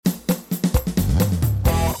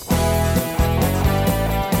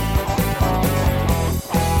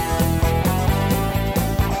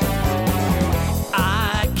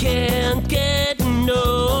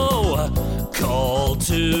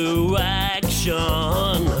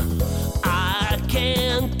action. I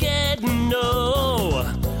can't get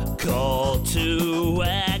no call to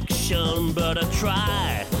action, but I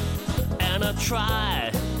try, and I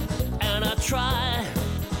try, and I try,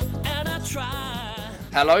 and I try.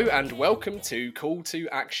 Hello and welcome to Call to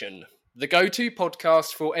Action, the go-to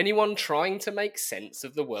podcast for anyone trying to make sense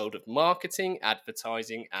of the world of marketing,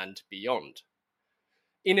 advertising and beyond.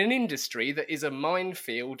 In an industry that is a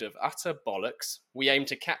minefield of utter bollocks, we aim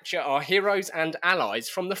to capture our heroes and allies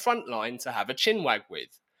from the front line to have a chinwag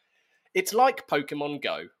with. It's like Pokemon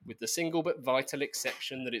Go, with the single but vital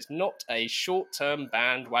exception that it's not a short-term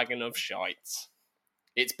bandwagon of shite.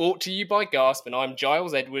 It's brought to you by Gasp, and I'm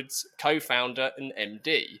Giles Edwards, co-founder and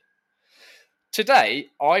MD. Today,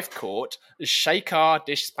 I've caught Shekhar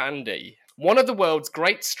Deshpande, one of the world's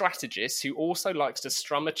great strategists who also likes to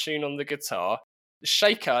strum a tune on the guitar.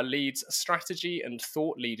 Shekhar leads strategy and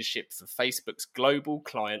thought leadership for Facebook's global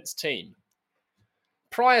clients team.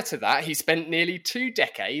 Prior to that, he spent nearly 2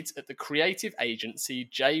 decades at the creative agency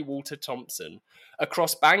JWT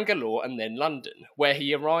across Bangalore and then London, where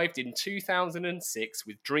he arrived in 2006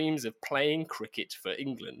 with dreams of playing cricket for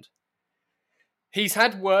England. He's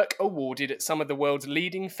had work awarded at some of the world's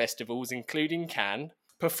leading festivals, including Cannes,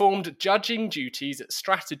 performed judging duties at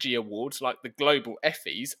strategy awards like the Global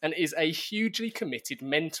Effies, and is a hugely committed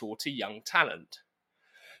mentor to young talent.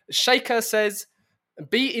 Shekhar says,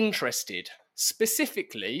 be interested.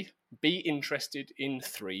 Specifically, be interested in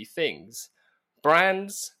 3 things: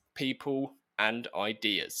 brands, people, and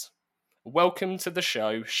ideas. Welcome to the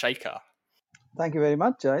show, Shekhar. Thank you very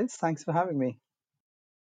much, Giles. Thanks for having me.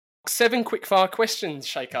 7 quickfire questions,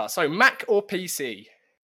 Shekhar. So, Mac or PC?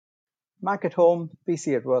 Mac at home,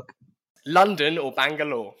 PC at work. London or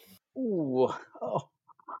Bangalore? Ooh,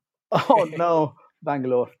 oh no,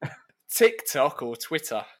 Bangalore. TikTok or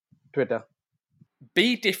Twitter? Twitter.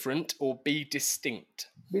 Be different or be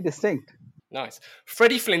distinct? Be distinct. Nice.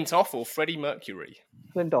 Freddie Flintoff or Freddie Mercury?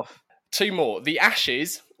 Flintoff. 2 more. The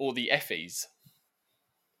Ashes or the Effies?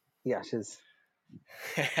 The Ashes.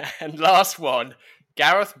 And last one.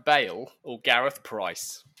 Gareth Bale or Gareth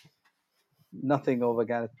Price? Nothing over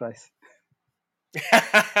Gareth Price.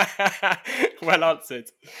 Well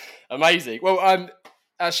answered. Amazing. Well,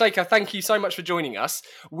 Shekhar, thank you so much for joining us.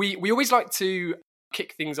 We always like to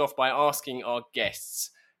kick things off by asking our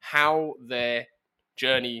guests how their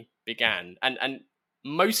journey began, and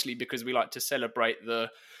mostly because we like to celebrate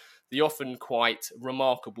the often quite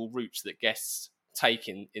remarkable routes that guests take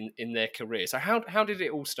in their career. So how did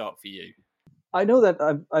it all start for you? I know that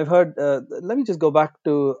I've heard. Let me just go back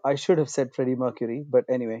to. I should have said Freddie Mercury, but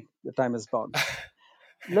anyway, the time is gone.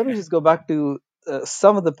 Let me just go back to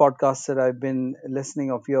some of the podcasts that I've been listening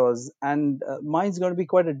of yours, and mine's going to be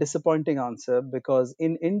quite a disappointing answer, because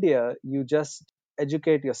in India you just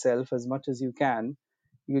educate yourself as much as you can.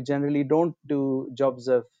 You generally don't do jobs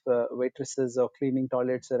of waitresses or cleaning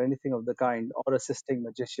toilets or anything of the kind, or assisting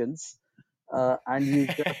magicians. And you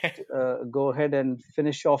just go ahead and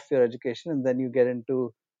finish off your education, and then you get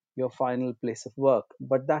into your final place of work.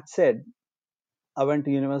 But that said, I went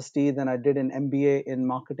to university, then I did an MBA in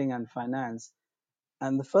marketing and finance.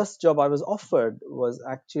 And the first job I was offered was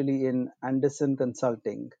actually in Anderson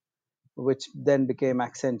Consulting, which then became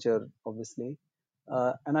Accenture, obviously.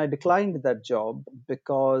 And I declined that job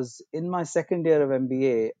because in my second year of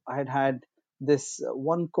MBA, I had had this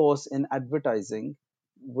one course in advertising,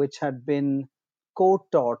 which had been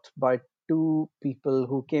co-taught by 2 people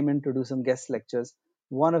who came in to do some guest lectures.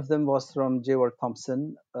 One of them was from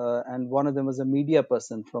JWT, and one of them was a media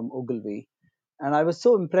person from Ogilvy. And I was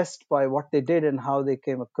so impressed by what they did and how they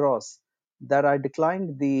came across that I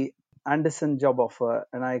declined the Anderson job offer,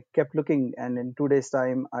 and I kept looking. And in 2 days'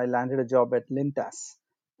 time, I landed a job at Lintas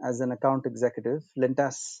as an account executive.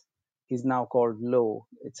 Lintas is now called Low.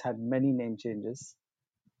 It's had many name changes.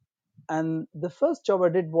 And the first job I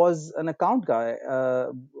did was an account guy,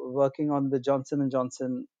 working on the Johnson &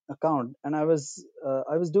 Johnson account. And I was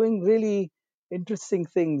doing really interesting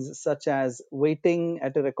things, such as waiting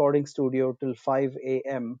at a recording studio till 5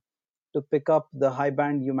 a.m. to pick up the high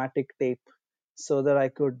band U-matic tape so that I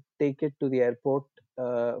could take it to the airport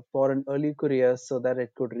for an early courier, so that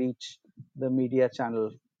it could reach the media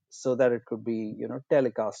channel, so that it could be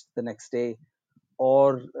telecast the next day.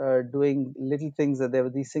 Or doing little things. That there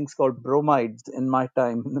were these things called bromides in my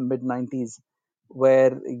time in the mid 90s,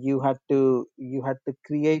 where you had to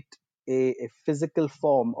create a physical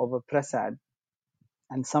form of a press ad,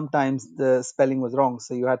 and sometimes the spelling was wrong,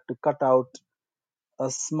 so you had to cut out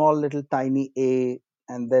a small little tiny a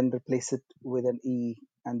and then replace it with an e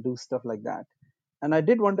and do stuff like that. And I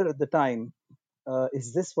did wonder at the time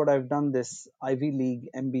is this what I've done this Ivy League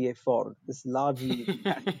MBA for? This large league,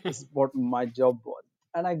 and this is what my job was.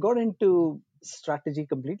 And I got into strategy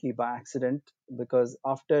completely by accident because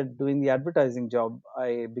after doing the advertising job,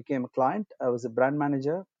 I became a client. I was a brand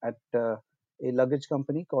manager at a luggage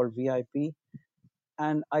company called VIP,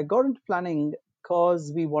 and I got into planning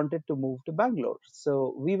because we wanted to move to Bangalore.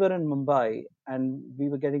 So we were in Mumbai and we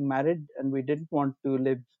were getting married, and we didn't want to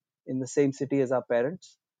live in the same city as our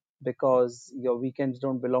parents because your weekends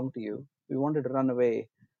don't belong to you. We wanted to run away.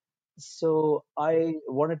 So I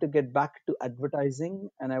wanted to get back to advertising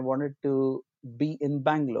and I wanted to be in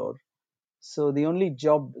Bangalore. So the only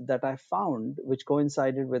job that I found, which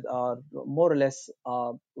coincided with our more or less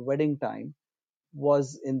our wedding time,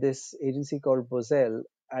 was in this agency called Bozell,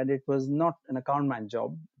 and it was not an account man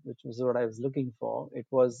job, which was what I was looking for. It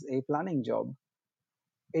was a planning job.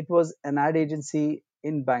 It was an ad agency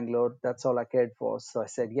in Bangalore. That's all I cared for. So I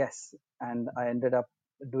said yes, and I ended up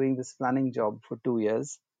doing this planning job for 2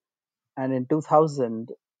 years. And in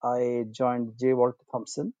 2000, I joined J. Walter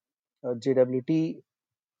Thompson, JWT,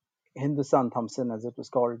 Hindustan Thompson, as it was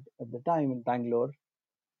called at the time in Bangalore.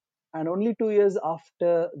 And only 2 years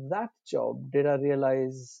after that job did I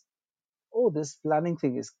realize, oh, this planning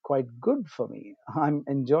thing is quite good for me. I'm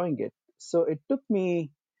enjoying it. So it took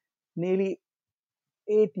me nearly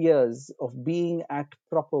 8 years of being at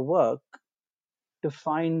proper work to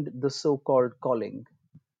find the so called calling.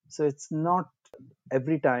 So it's not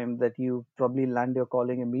every time that you probably land your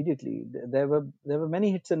calling immediately. There were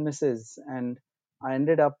many hits and misses, and I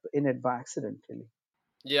ended up in it by accident, really.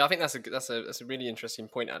 Yeah, I think that's a really interesting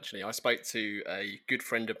point. Actually, I spoke to a good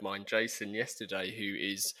friend of mine, Jason, yesterday, who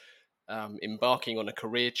is embarking on a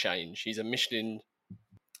career change. He's a Michelin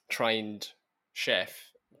trained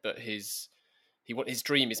chef, but his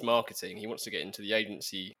dream is marketing. He wants to get into the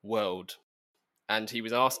agency world, and he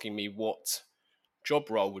was asking me what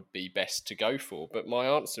job role would be best to go for. But my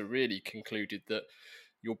answer really concluded that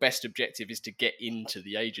your best objective is to get into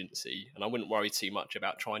the agency. And I wouldn't worry too much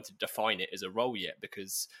about trying to define it as a role yet,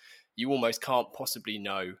 because you almost can't possibly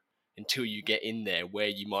know until you get in there where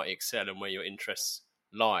you might excel and where your interests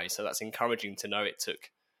lie. So that's encouraging to know it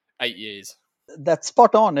took 8 years. That's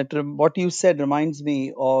spot on. What you said reminds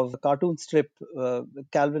me of the cartoon strip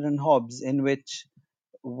Calvin and Hobbes, in which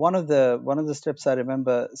one of the strips I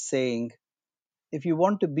remember saying, if you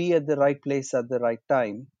want to be at the right place at the right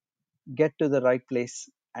time, get to the right place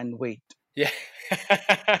and wait. Yeah.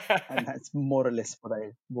 And that's more or less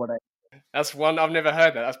what I. That's one I've never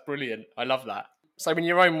heard that. That's brilliant. I love that. So in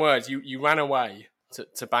your own words, you ran away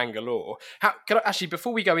to Bangalore. How can I, actually,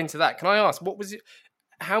 before we go into that, can I ask, what was it,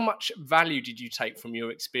 how much value did you take from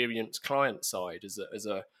your experience client side as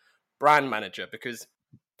a brand manager? Because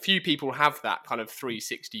few people have that kind of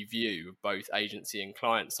 360 view of both agency and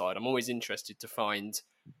client side. I'm always interested to find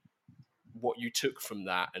what you took from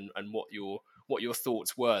that, and what your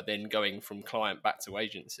thoughts were then going from client back to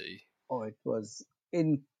agency. Oh, it was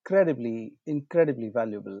incredibly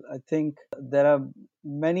valuable. I think there are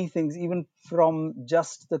many things, even from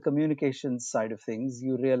just the communications side of things,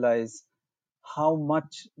 you realize how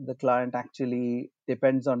much the client actually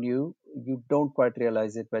depends on you. You don't quite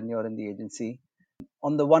realize it when you're in the agency,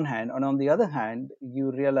 on the one hand. And on the other hand,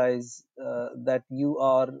 you realize that you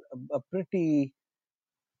are a pretty,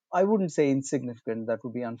 I wouldn't say insignificant, that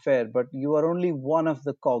would be unfair, but you are only one of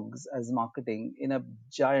the cogs as marketing in a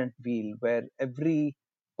giant wheel where every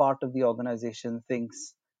part of the organization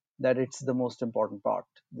thinks that it's the most important part.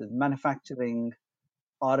 The manufacturing,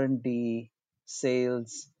 R&D,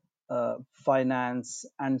 sales, finance,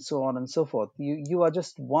 and so on and so forth. You are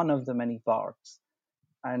just one of the many parts,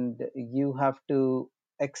 and you have to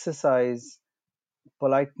exercise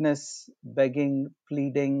politeness, begging,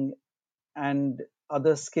 pleading, and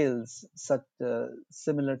other skills such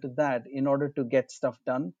similar to that in order to get stuff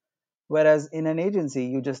done. Whereas in an agency,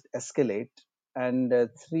 you just escalate, and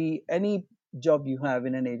any job you have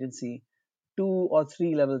in an agency, 2 or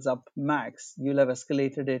 3 levels up max, you'll have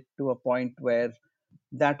escalated it to a point where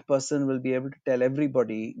that person will be able to tell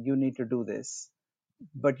everybody you need to do this.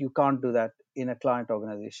 But you can't do that in a client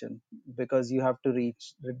organization because you have to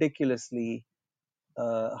reach ridiculously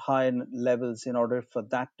high levels in order for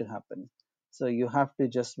that to happen. So you have to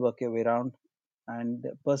just work your way around and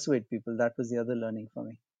persuade people. That was the other learning for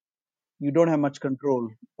me. You don't have much control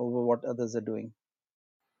over what others are doing.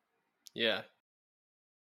 Yeah,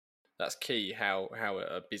 that's key. How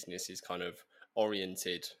a business is kind of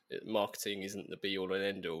oriented. Marketing isn't the be all and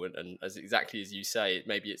end all, and as exactly as you say,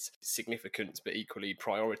 maybe it's significance, but equally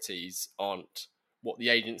priorities aren't what the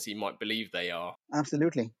agency might believe they are.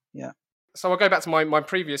 Absolutely. Yeah. So I'll go back to my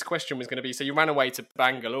previous question was going to be, so you ran away to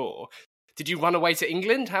Bangalore. Did you run away to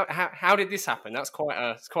England? How did this happen? That's quite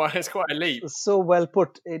a leap. So well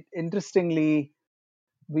put. It interestingly,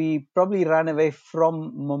 we probably ran away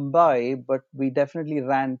from Mumbai, but we definitely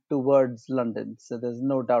ran towards London. So there's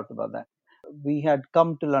no doubt about that. We had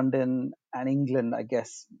come to London and England, I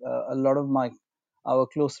guess. A lot of our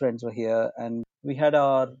close friends were here, and we had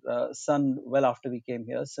our son well after we came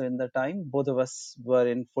here. So in the time, both of us were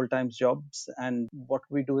in full-time jobs, and what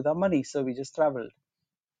we do with our money? So we just traveled,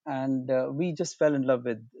 and we just fell in love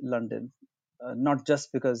with London. Not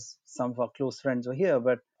just because some of our close friends were here,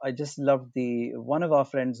 but I just loved the one of our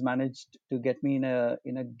friends managed to get me in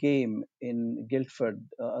a game in Guildford,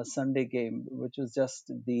 a Sunday game, which was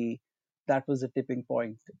just the that was a tipping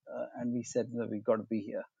point, and we said no, we got to be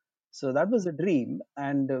here. So that was a dream,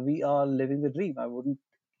 and we are living the dream. I wouldn't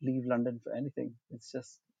leave London for anything. It's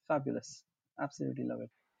just fabulous. Absolutely love it.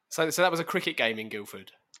 So that was a cricket game in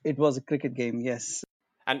Guildford, It was a cricket game, yes.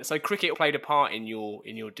 and so cricket played a part in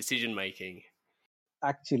your decision making.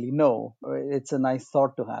 Actually, no. It's a nice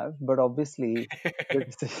thought to have, but obviously,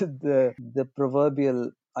 it's the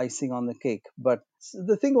proverbial icing on the cake. But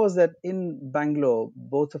the thing was that in Bangalore,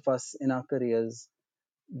 both of us in our careers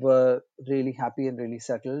were really happy and really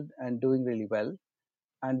settled and doing really well.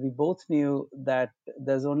 And we both knew that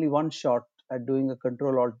there's only one shot at doing a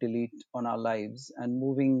control alt delete on our lives and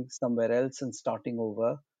moving somewhere else and starting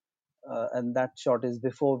over. And that shot is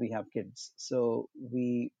before we have kids. So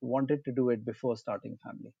we wanted to do it before starting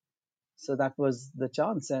family. So that was the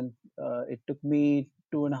chance, and it took me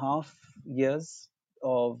 2.5 years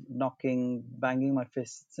of knocking, banging my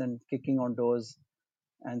fists, and kicking on doors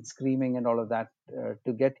and screaming and all of that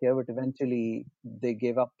to get here. But eventually, they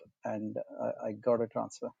gave up, and I got a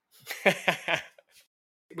transfer.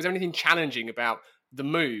 Was there anything challenging about the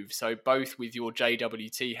move? So both with your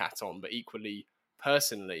JWT hat on, but equally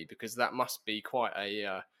personally, because that must be quite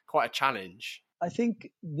a challenge. I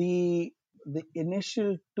think the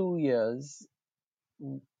initial 2 years,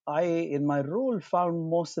 I, in my role, found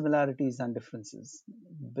more similarities than differences,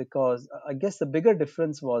 because I guess the bigger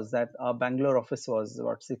difference was that our Bangalore office was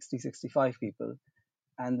about 60, 65 people,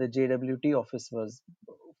 and the JWT office was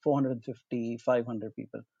 450, 500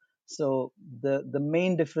 people. So the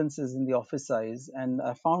main difference is in the office size, and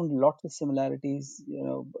I found lots of similarities.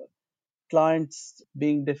 Clients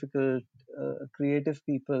being difficult, creative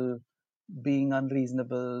people being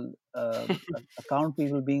unreasonable, account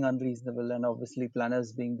people being unreasonable, and obviously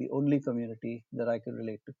planners being the only community that I could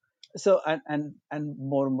relate to. So and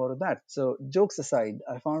more and more of that. So jokes aside,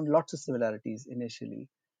 I found lots of similarities initially,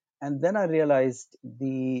 and then I realized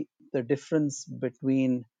the difference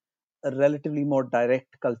between a relatively more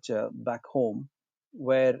direct culture back home,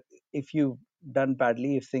 where if you've done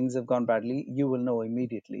badly, if things have gone badly, you will know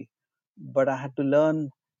immediately. But I had to learn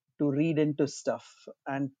to read into stuff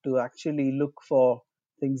and to actually look for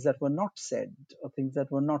things that were not said or things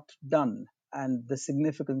that were not done, and the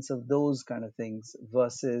significance of those kind of things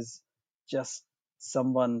versus just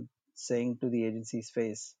someone saying to the agency's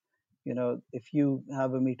face, if you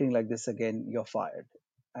have a meeting like this again, you're fired.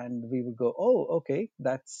 And we would go, oh, okay,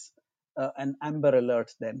 that's an amber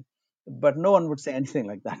alert then. But no one would say anything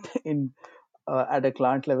like that in at a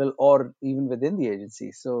client level or even within the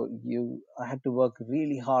agency. So I had to work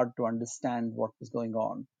really hard to understand what was going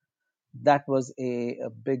on. That was a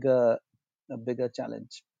bigger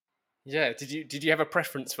challenge. Yeah. Did you have a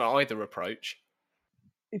preference for either approach?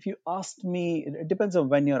 If you asked me, it depends on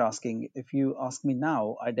when you're asking. If you ask me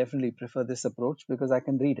now, I definitely prefer this approach because I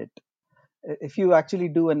can read it. If you actually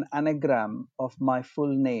do an anagram of my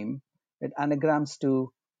full name, it anagrams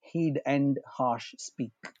to heed, end, harsh,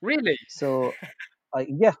 speak. Really? So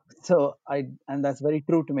yeah, so and that's very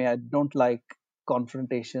true to me. I don't like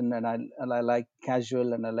confrontation, and I like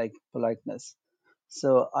casual, and I like politeness.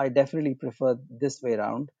 So I definitely prefer this way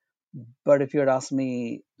around. But if you had asked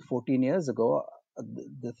me 14 years ago,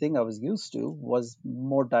 the thing I was used to was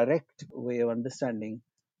more direct way of understanding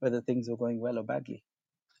whether things were going well or badly.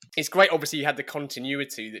 It's great. Obviously, you had the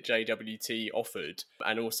continuity that JWT offered,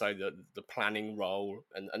 and also the planning role,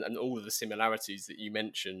 and all of the similarities that you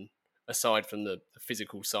mentioned, aside from the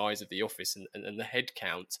physical size of the office and the head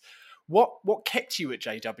count. What kept you at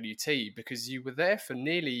JWT? Because you were there for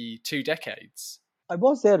nearly 2 decades. I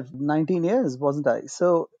was there 19 years, wasn't I?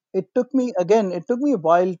 So it took me a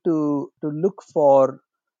while to look for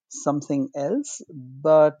something else.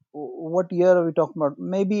 But what year are we talking about?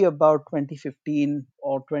 Maybe about 2015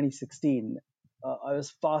 or 2016. I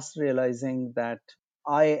was fast realizing that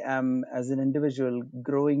I am, as an individual,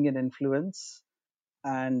 growing in influence,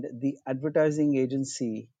 and the advertising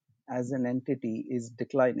agency as an entity is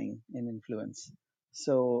declining in influence.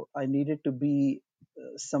 So I needed to be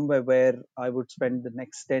somewhere where I would spend the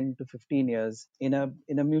next 10 to 15 years in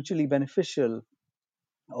a mutually beneficial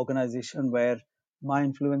organization where my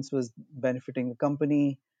influence was benefiting the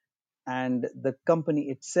company, and the company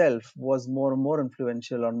itself was more and more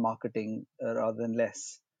influential on marketing rather than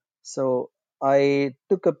less. So I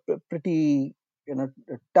took a pretty a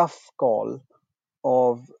tough call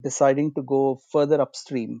of deciding to go further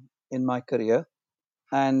upstream in my career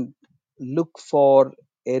and look for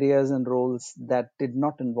areas and roles that did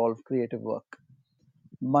not involve creative work,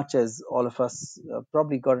 much as all of us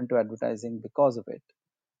probably got into advertising because of it,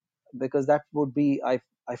 because that would be I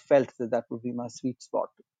felt that that would be my sweet spot.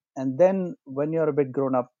 And then when you're a bit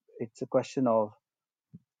grown up, it's a question of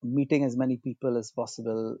meeting as many people as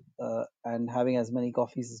possible and having as many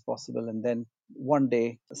coffees as possible. And then one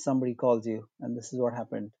day somebody calls you, and this is what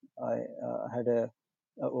happened. I had a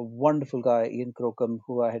wonderful guy, Ian Crocombe,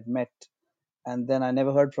 who I had met, and then I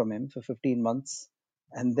never heard from him for 15 months.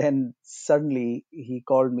 And then suddenly he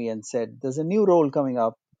called me and said, "There's a new role coming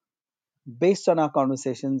up. Based on our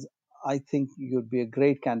conversations, I think you'd be a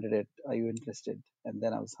great candidate. Are you interested?" And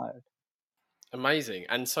then I was hired. Amazing.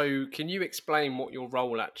 And so, can you explain what your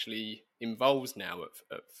role actually involves now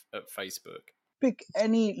at Facebook? Pick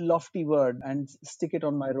any lofty word and stick it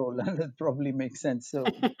on my role, and it probably makes sense. So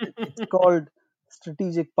it's called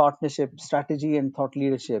strategic partnership, strategy, and thought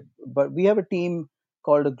leadership. But we have a team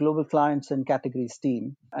called a global clients and categories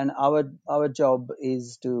team, and our job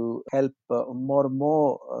is to help more and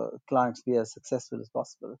more clients be as successful as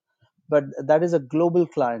possible. But that is a global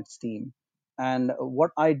clients team, and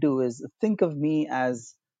what I do is think of me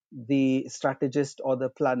as the strategist or the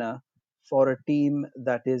planner for a team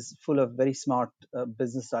that is full of very smart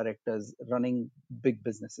business directors running big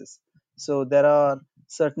businesses. So there are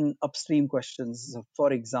certain upstream questions.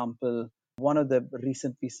 For example, one of the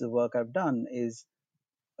recent pieces of work I've done is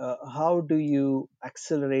how do you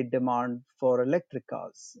accelerate demand for electric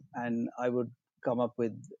cars? And I would come up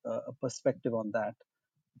with a perspective on that.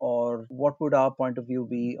 Or what would our point of view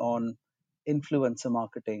be on influencer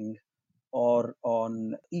marketing or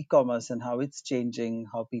on e-commerce and how it's changing,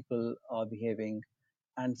 how people are behaving,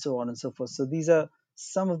 and so on and so forth. So these are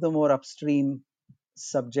some of the more upstream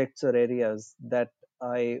subjects or areas that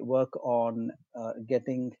I work on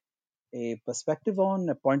getting a perspective on,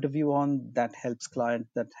 a point of view on that helps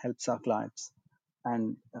our clients,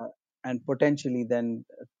 and and potentially then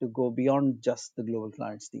to go beyond just the global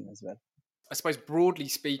clients team as well. I suppose broadly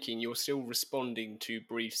speaking, you're still responding to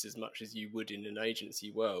briefs as much as you would in an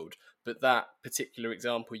agency world. But that particular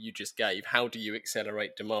example you just gave, how do you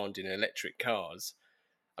accelerate demand in electric cars?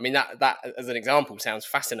 I mean, that as an example sounds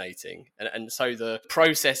fascinating. And so the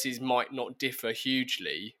processes might not differ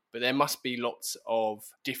hugely, but there must be lots of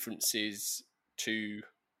differences to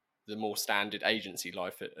the more standard agency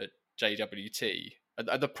life at JWT.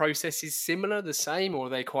 Are the processes similar, the same, or are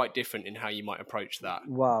they quite different in how you might approach that?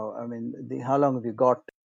 Wow, I mean, how long have you got?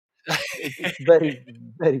 It's very,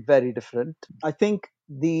 very, very different. I think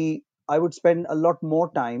the I would spend a lot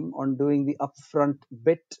more time on doing the upfront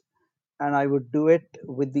bit, and I would do it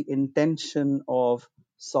with the intention of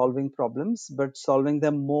solving problems, but solving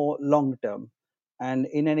them more long term. And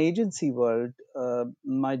in an agency world,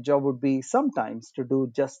 my job would be sometimes to do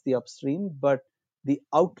just the upstream, but the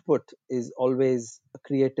output is always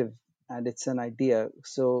creative and it's an idea.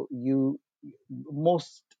 So you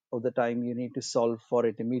most of the time you need to solve for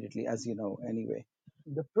it immediately, as you know anyway.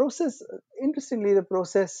 The process, interestingly, the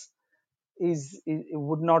process is it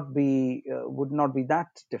would not be that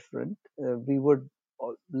different. We would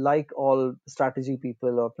like all strategy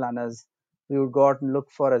people or planners, we would go out and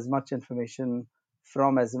look for as much information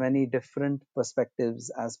from as many different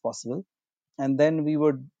perspectives as possible, and then we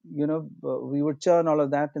would we would churn all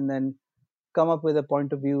of that and then come up with a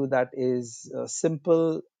point of view that is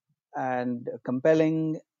simple and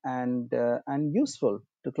compelling and useful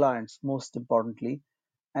to clients, most importantly.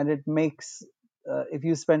 And it makes if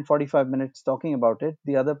you spend 45 minutes talking about it,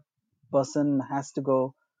 the other person has to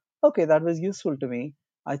go, okay, that was useful to me.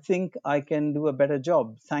 I think I can do a better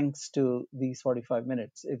job thanks to these 45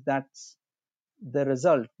 minutes. If that's the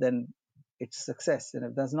result, then it's success. And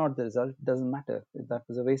if that's not the result, it doesn't matter. That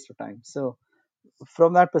was a waste of time. So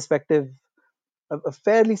from that perspective,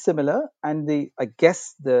 fairly similar. And the I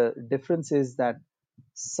guess the difference is that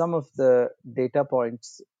some of the data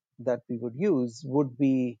points that we would use would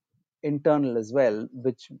be internal as well,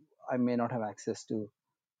 which I may not have access to.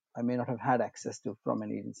 I may not have had access to from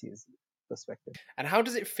an agency's perspective. And how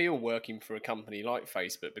does it feel working for a company like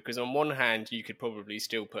Facebook? Because on one hand, you could probably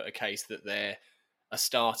still put a case that they're a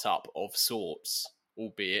startup of sorts,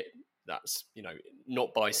 albeit That's,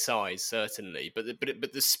 not by size certainly, but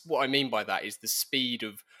what I mean by that is the speed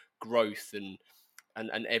of growth and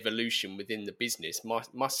evolution within the business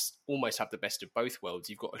must almost have the best of both worlds.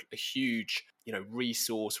 You've got a huge,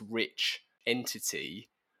 resource rich entity,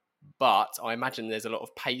 but I imagine there's a lot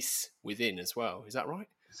of pace within as well. Is that right?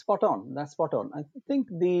 Spot on. That's spot on. I think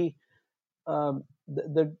the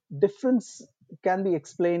difference can be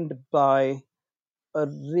explained by a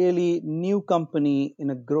really new company in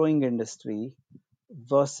a growing industry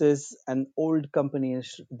versus an old company,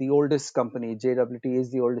 the oldest company. JWT is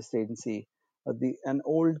the oldest agency, an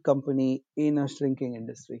old company in a shrinking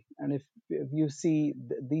industry. And if you see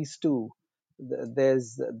these two,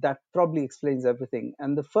 there's that probably explains everything.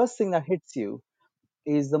 And the first thing that hits you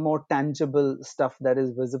is the more tangible stuff that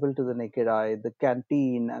is visible to the naked eye, the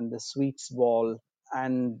canteen and the sweets wall,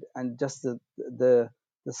 and just the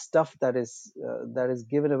stuff that is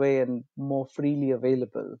given away and more freely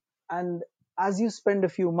available. And as you spend a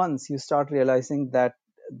few months, you start realizing that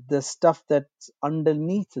the stuff that's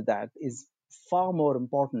underneath that is far more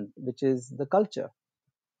important, which is the culture.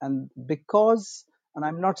 And because, and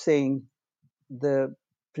I'm not saying the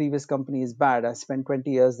previous company is bad. I spent 20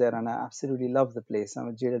 years there and I absolutely love the place. I'm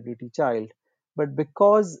a JWT child. But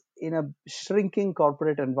because in a shrinking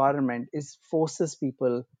corporate environment, it forces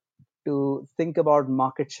people to think about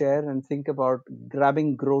market share and think about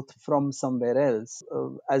grabbing growth from somewhere else,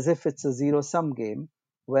 as if it's a zero sum game.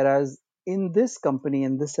 Whereas in this company,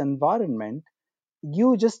 in this environment,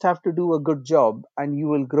 you just have to do a good job and you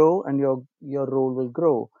will grow and your role will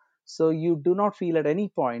grow. So you do not feel at any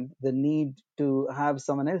point the need to have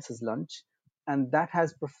someone else's lunch, and that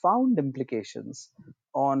has profound implications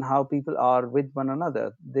on how people are with one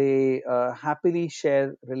another. They happily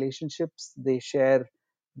share relationships, they share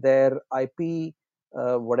their IP,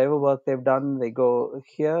 whatever work they've done, they go,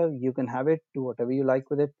 here you can have it, do whatever you like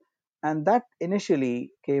with it. And that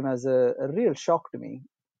initially came as a real shock to me,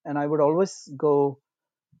 and I would always go,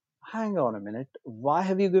 hang on a minute, why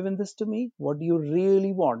have you given this to me? What do you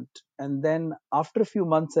really want? And then after a few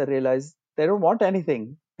months, I realized they don't want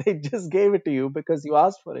anything. They just gave it to you because you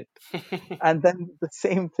asked for it. And then the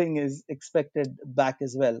same thing is expected back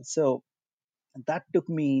as well. So that took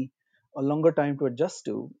me a longer time to adjust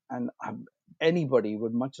to. And anybody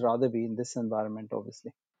would much rather be in this environment,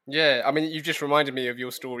 obviously. Yeah, I mean, you just reminded me of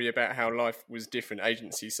your story about how life was different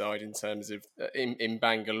agency side in terms of in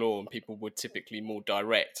Bangalore, and people were typically more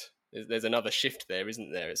direct. There's another shift there,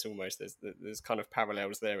 isn't there? It's almost there's kind of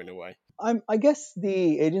parallels there in a way. I guess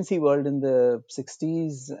the agency world in the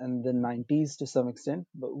 60s and the 90s to some extent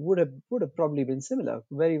would have probably been similar,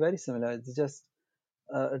 very very similar. It's just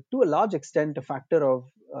to a large extent a factor of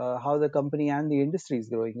how the company and the industry is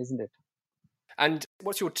growing, isn't it? And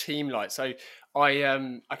what's your team like? So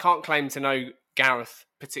I can't claim to know Gareth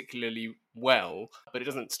particularly well, but it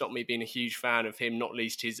doesn't stop me being a huge fan of him, not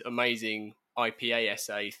least his amazing IPA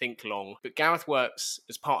essay, Think Long. But Gareth works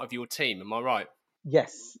as part of your team, am I right?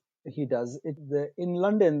 Yes, he does. In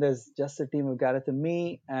London, there's just a team of Gareth and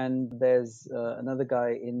me, and there's another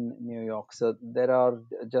guy in New York. So there are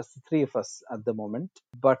just the three of us at the moment.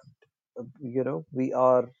 But we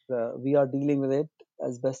are dealing with it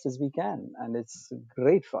as best as we can, and it's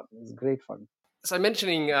great fun. It's great fun. So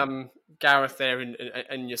mentioning Gareth there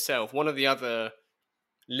and yourself, one of the other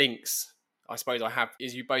links I suppose I have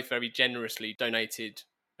is you both very generously donated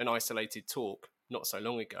an isolated talk not so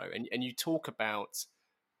long ago, and you talk about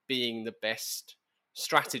being the best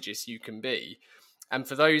strategist you can be. And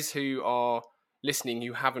for those who are listening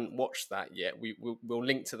who haven't watched that yet, we'll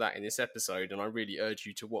link to that in this episode, and I really urge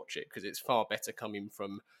you to watch it because it's far better coming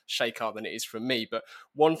from Shekhar than it is from me. But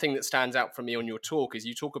one thing that stands out for me on your talk is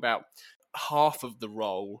you talk about half of the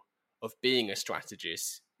role of being a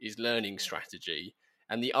strategist is learning strategy,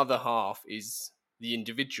 and the other half is the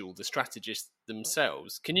individual, the strategist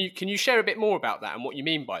themselves. Can you share a bit more about that and what you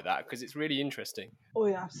mean by that? Because it's really interesting. Oh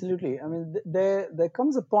yeah, absolutely. I mean, there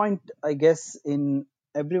comes a point, I guess, in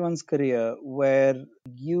everyone's career where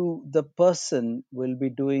the person, will be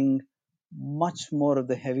doing much more of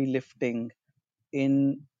the heavy lifting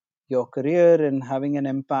in your career and having an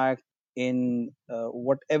impact in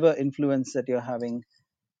whatever influence that you're having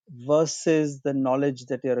versus the knowledge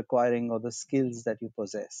that you're acquiring or the skills that you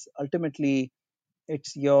possess. Ultimately,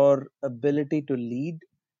 it's your ability to lead,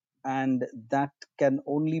 and that can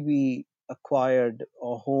only be acquired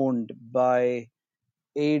or honed by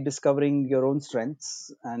a discovering your own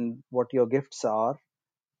strengths and what your gifts are,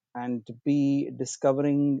 and b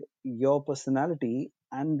discovering your personality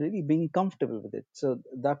and really being comfortable with it. So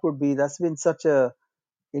that's been such an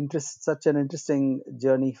interesting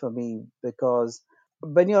journey for me, because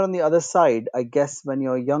when you're on the other side, I guess when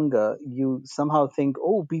you're younger, you somehow think,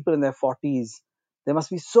 oh, people in their 40s, they must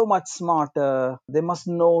be so much smarter, they must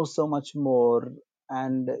know so much more.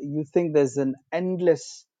 And you think there's an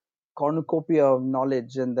endless cornucopia of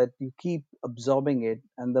knowledge and that you keep absorbing it.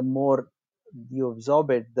 And the more you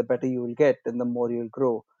absorb it, the better you will get and the more you'll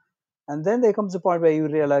grow. And then there comes a point where you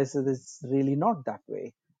realize that it's really not that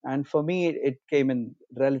way. And for me, it came in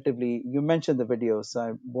relatively, you mentioned the video, so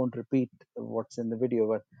I won't repeat what's in the video,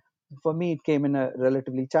 but for me, it came in a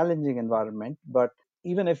relatively challenging environment. But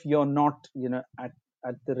even if you're not,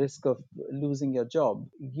 at the risk of losing your job,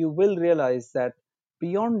 you will realize that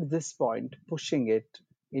beyond this point, pushing it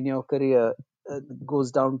in your career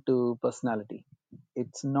goes down to personality.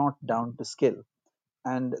 It's not down to skill.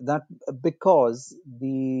 And that because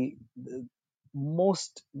the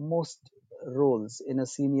most roles in a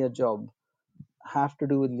senior job have to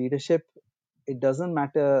do with leadership. It doesn't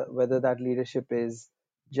matter whether that leadership is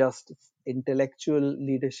just intellectual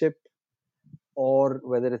leadership, or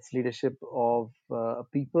whether it's leadership of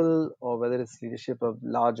people, or whether it's leadership of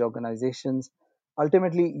large organizations.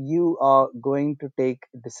 Ultimately, you are going to take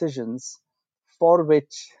decisions for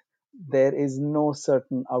which there is no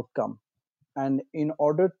certain outcome. And in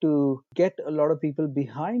order to get a lot of people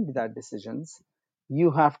behind that decisions,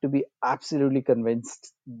 you have to be absolutely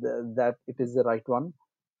convinced that it is the right one.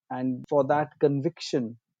 And for that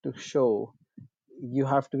conviction to show, you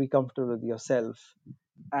have to be comfortable with yourself,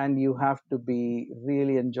 and you have to be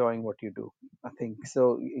really enjoying what you do. I think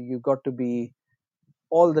so. You got to be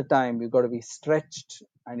all the time, you got to be stretched,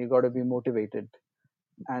 and you got to be motivated.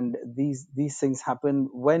 And these things happen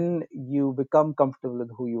when you become comfortable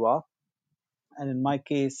with who you are. And in my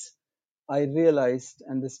case, I realized,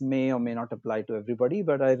 and this may or may not apply to everybody,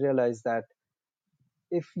 but I realized that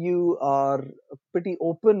if you are pretty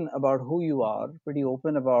open about who you are, pretty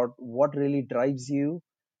open about what really drives you,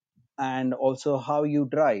 and also how you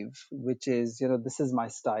drive, which is, this is my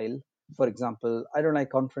style. For example, I don't like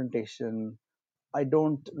confrontation. I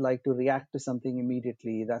don't like to react to something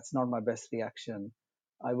immediately. That's not my best reaction.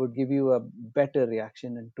 I would give you a better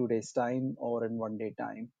reaction in 2 days' time or in 1 day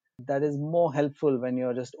time. That is more helpful when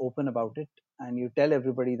you're just open about it and you tell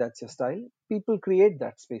everybody that's your style. People create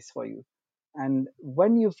that space for you. And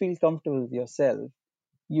when you feel comfortable with yourself,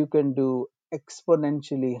 you can do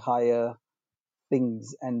exponentially higher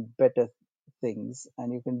things and better things,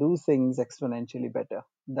 and you can do things exponentially better.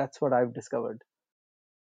 That's what I've discovered.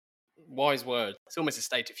 Wise word. It's almost a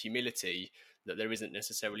state of humility that there isn't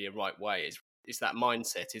necessarily a right way. It's that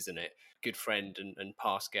mindset, isn't it? Good friend and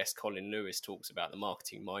past guest Colin Lewis talks about the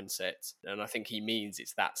marketing mindset. And I think he means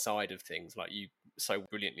it's that side of things, like you so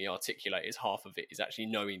brilliantly articulate, is half of it is actually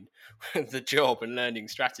knowing the job and learning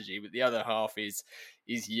strategy, but the other half is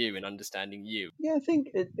you and understanding you. Yeah, I think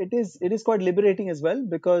it is quite liberating as well,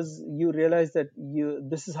 because you realize that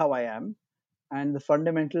this is how I am, and the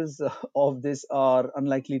fundamentals of this are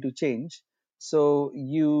unlikely to change. So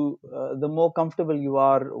the more comfortable you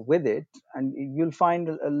are with it, and you'll find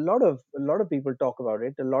a lot of people talk about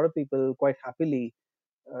it. A lot of people quite happily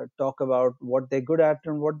talk about what they're good at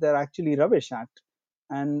and what they're actually rubbish at,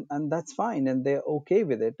 and that's fine, and they're okay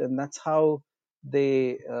with it, and that's how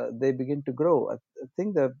they begin to grow. I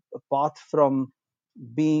think the path from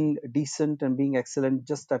being decent and being excellent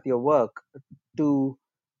just at your work to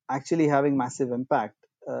actually having massive impact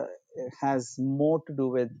has more to do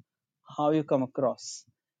with how you come across.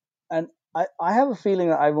 And I have a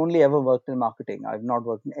feeling, I've only ever worked in marketing. I've not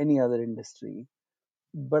worked in any other industry,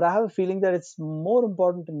 but I have a feeling that it's more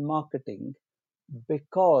important in marketing,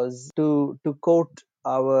 because to quote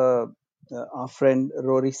our friend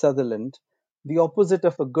Rory Sutherland, the opposite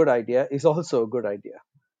of a good idea is also a good idea.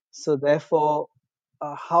 So therefore,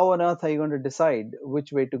 how on earth are you going to decide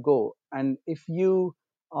which way to go? And if you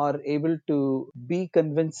are able to be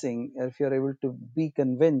convincing, if you're able to be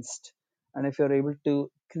convinced, and if you're able to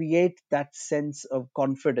create that sense of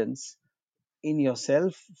confidence in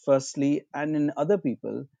yourself firstly and in other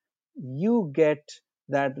people, you get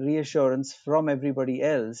that reassurance from everybody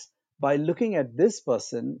else by looking at this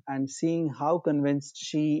person and seeing how convinced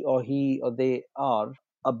she or he or they are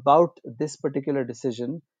about this particular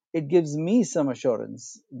decision. It gives me some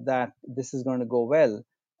assurance that this is going to go well,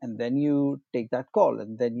 and then you take that call,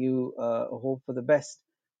 and then you hope for the best.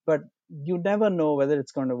 But you never know whether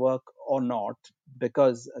it's going to work or not,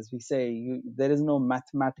 because, as we say, there is no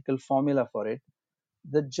mathematical formula for it.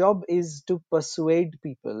 The job is to persuade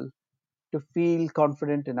people to feel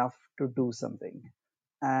confident enough to do something.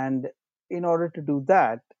 And in order to do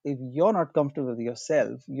that, if you're not comfortable with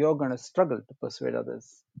yourself, you're going to struggle to persuade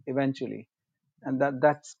others eventually. And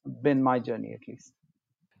that's been my journey, at least.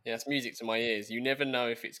 Yeah, it's music to my ears. You never know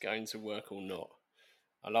if it's going to work or not.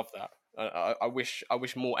 I love that. I wish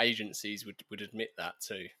more agencies would admit that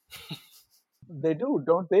too. They do,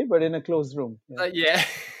 don't they? But in a closed room. Yeah.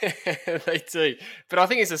 Yeah, they do. But I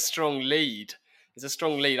think it's a strong lead. It's a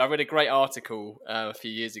strong lead. I read a great article a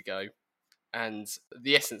few years ago, and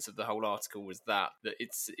the essence of the whole article was that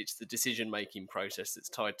it's the decision making process that's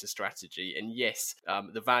tied to strategy. And yes,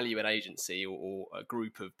 the value an agency or a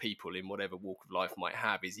group of people in whatever walk of life might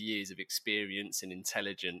have is years of experience and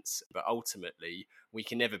intelligence, but ultimately we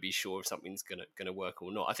can never be sure if something's gonna work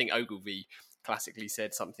or not. I think Ogilvy classically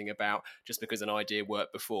said something about just because an idea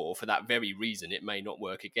worked before, for that very reason it may not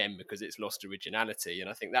work again because it's lost originality. And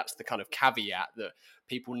I think that's the kind of caveat that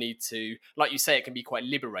people need to, like you say, it can be quite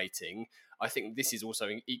liberating. I think this is also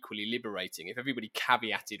equally liberating. If everybody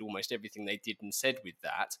caveated almost everything they did and said with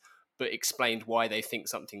that, but explained why they think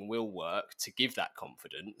something will work to give that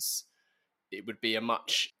confidence, it would be a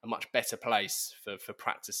much better place for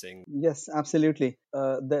practicing. Yes, absolutely.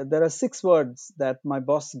 There are 6 words that my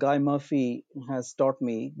boss Guy Murphy has taught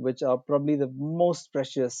me, which are probably the most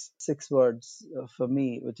precious 6 words for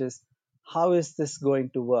me, which is, how is this going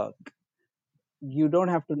to work? You don't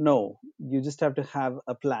have to know, you just have to have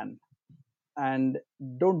a plan. And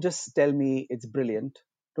don't just tell me it's brilliant.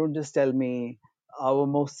 Don't just tell me our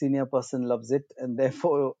most senior person loves it and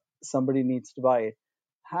therefore somebody needs to buy it.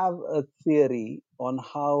 Have a theory on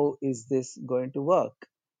how is this going to work.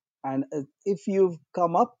 And if you've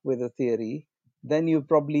come up with a theory, then you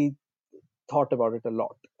probably thought about it a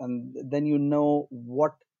lot, and then you know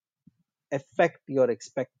what effect you're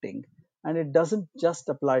expecting. And it doesn't just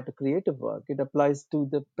apply to creative work, it applies to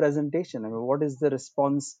the presentation. I mean, what is the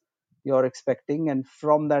response you're expecting, and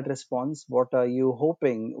from that response, what are you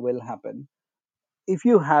hoping will happen? If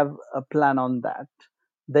you have a plan on that,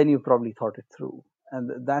 then you probably thought it through.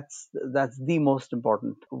 And that's the most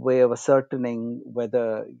important way of ascertaining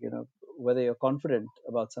whether you're confident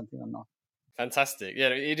about something or not. Fantastic. Yeah,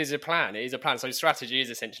 it is a plan. It is a plan. So strategy is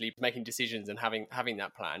essentially making decisions and having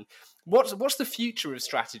that plan. What's the future of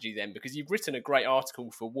strategy then? Because you've written a great article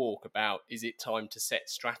for Walk about, is it time to set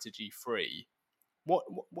strategy free?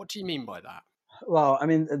 What do you mean by that? Wow, I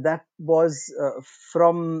mean, that was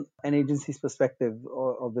from an agency's perspective.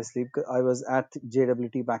 Obviously, I was at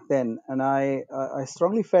JWT back then, and I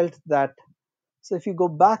strongly felt that. So, if you go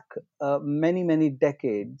back many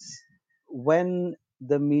decades, when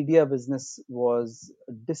the media business was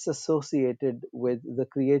disassociated with the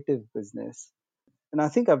creative business, and I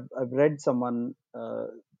think I've read someone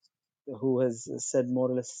who has said more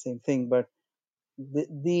or less the same thing, but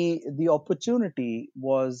the opportunity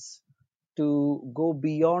was to go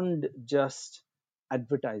beyond just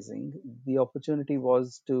advertising. The opportunity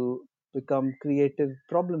was to become creative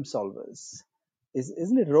problem solvers.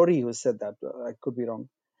 Isn't it Rory who said that? I could be wrong.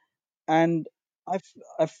 And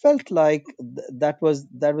I felt like that was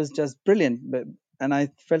just brilliant. And I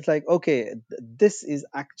felt like, okay, this is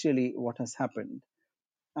actually what has happened.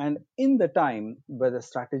 And in the time where the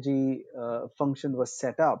strategy function was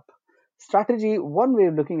set up, strategy, one way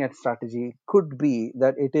of looking at strategy could be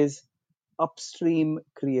that it is upstream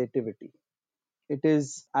creativity. It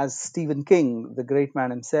is, as Stephen King, the great man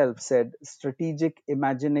himself, said, strategic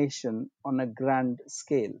imagination on a grand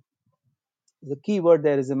scale. The key word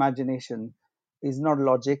there is imagination, is not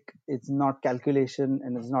logic, it's not calculation,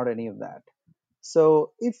 and it's not any of that.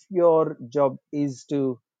 So if your job is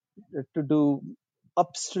to do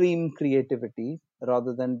upstream creativity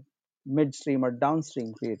rather than midstream or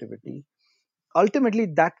downstream creativity, ultimately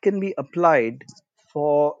that can be applied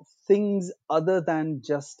for things other than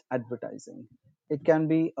just advertising. It can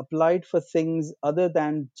be applied for things other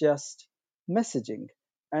than just messaging.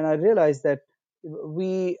 And I realized that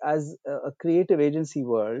we, as a creative agency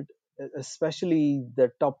world, especially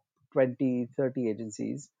the top 20, 30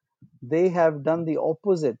 agencies, they have done the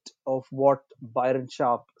opposite of what Byron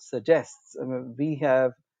Sharp suggests. I mean, we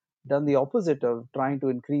have done the opposite of trying to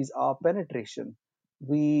increase our penetration.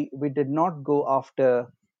 We did not go after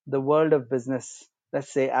the world of business,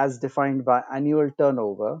 let's say, as defined by annual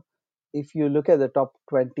turnover. If you look at the top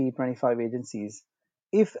 20, 25 agencies,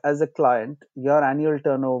 if as a client your annual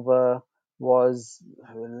turnover was,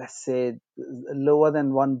 let's say, lower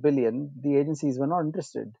than 1 billion, the agencies were not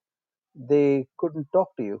interested. They couldn't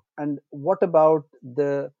talk to you. And what about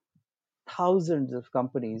the thousands of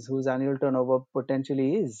companies whose annual turnover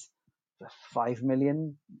potentially is $5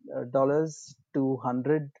 million,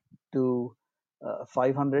 200 to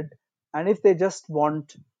 500? And if they just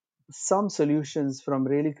want some solutions from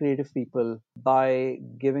really creative people by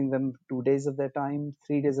giving them 2 days of their time,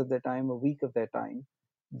 3 days of their time, a week of their time,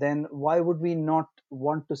 then why would we not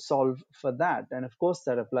want to solve for that? And of course,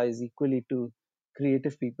 that applies equally to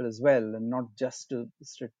creative people as well, and not just to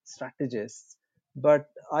strategists. But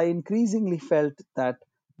I increasingly felt that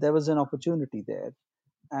there was an opportunity there.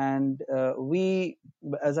 And we,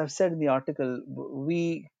 as I've said in the article,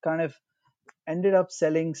 we kind of ended up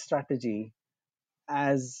selling strategy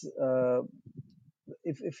as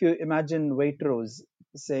if you imagine Waitrose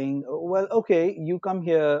saying, well, okay, you come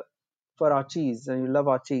here for our cheese and you love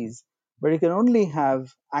our cheese, but you can only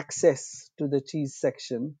have access to the cheese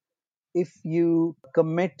section if you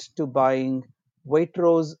commit to buying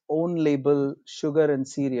Waitrose own label sugar and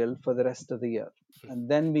cereal for the rest of the year. And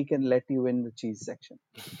then we can let you in the cheese section.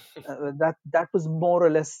 That was more or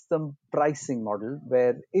less the pricing model,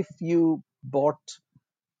 where if you bought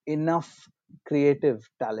enough creative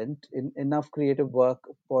talent, enough creative work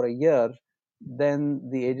for a year, then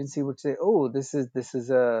the agency would say, "Oh, this is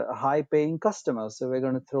a high paying customer, so we're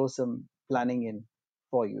going to throw some planning in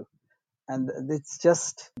for you." And it's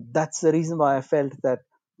just that's the reason why I felt that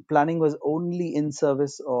planning was only in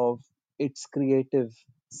service of its creative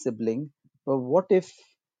sibling. But what if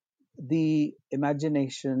the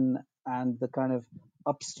imagination and the kind of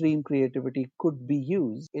upstream creativity could be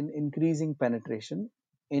used in increasing penetration,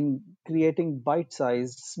 in creating bite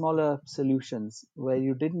sized, smaller solutions where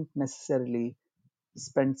you didn't necessarily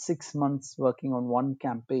spend 6 months working on one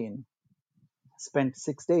campaign, spent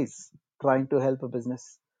 6 days trying to help a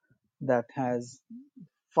business that has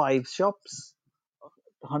 5 shops,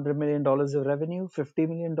 $100 million of revenue, $50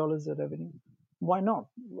 million of revenue. Why not?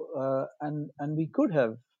 And we could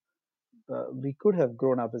have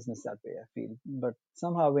grown our business that way, I feel, but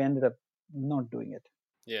somehow we ended up not doing it.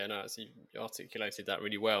 Yeah, no, you articulated that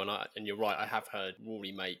really well, and you're right. I have heard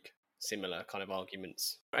Rory make similar kind of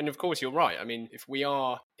arguments, and of course you're right. I mean, if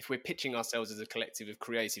we're pitching ourselves as a collective of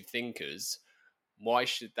creative thinkers, why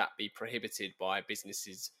should that be prohibited by a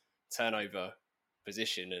business's turnover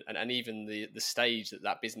position and even the stage that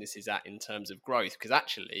that business is at in terms of growth? Because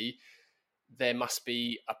actually, there must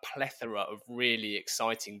be a plethora of really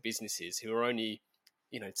exciting businesses who are only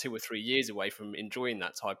 2 or 3 years away from enjoying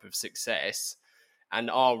that type of success, and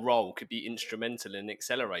our role could be instrumental in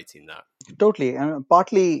accelerating that. Totally, and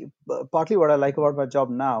partly what I like about my job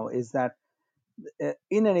now is that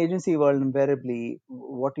in an agency world, invariably,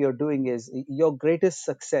 what you're doing is your greatest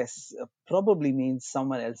success probably means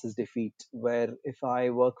someone else's defeat. Where if I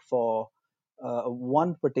work for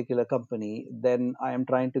one particular company, then I am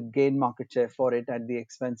trying to gain market share for it at the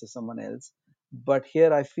expense of someone else. But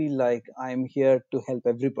here, I feel like I'm here to help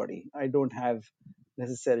everybody. I don't have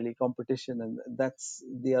necessarily competition, and that's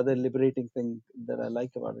the other liberating thing that I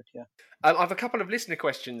like about it here. I have a couple of listener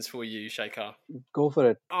questions for you, Shekhar. Go for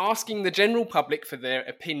it. Asking the general public for their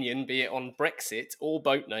opinion, be it on Brexit or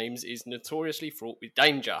boat names, is notoriously fraught with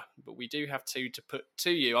danger. But we do have two to put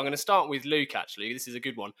to you. I'm going to start with Luke, actually. This is a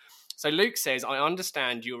good one. So Luke says, I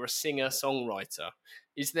understand you're a singer-songwriter.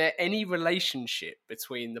 Is there any relationship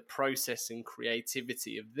between the process and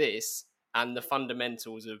creativity of this and the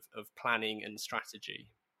fundamentals of planning and strategy?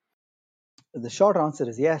 The short answer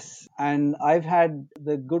is yes. And I've had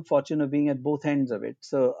the good fortune of being at both ends of it.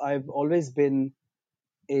 So I've always been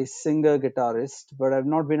a singer guitarist, but I've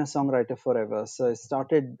not been a songwriter forever. So I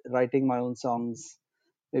started writing my own songs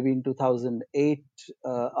maybe in 2008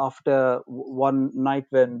 after one night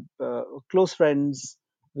when close friends,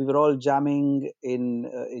 we were all jamming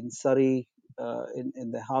in Surrey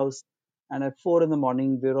in the house. And at 4 in the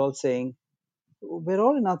morning, we were all saying, we're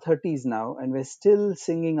all in our 30s now and we're still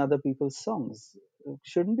singing other people's songs.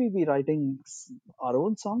 Shouldn't we be writing our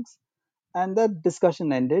own songs? And that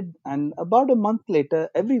discussion ended. And about a month later,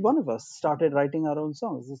 every one of us started writing our own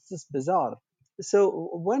songs. It's just bizarre. So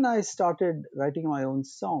when I started writing my own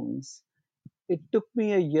songs, it took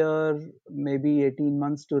me a year, maybe 18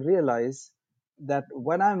 months to realize that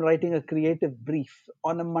when I'm writing a creative brief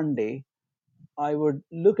on a Monday, I would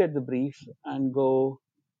look at the brief and go,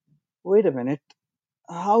 wait a minute,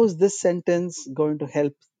 how is this sentence going to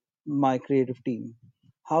help my creative team?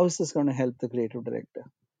 How is this going to help the creative director?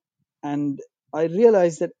 And I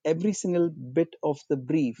realized that every single bit of the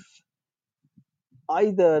brief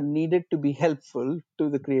either needed to be helpful to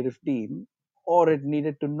the creative team or it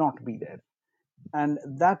needed to not be there. And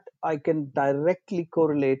that I can directly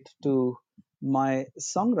correlate to my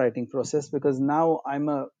songwriting process, because now I'm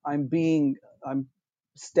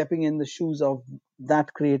stepping in the shoes of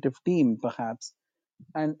that creative team perhaps.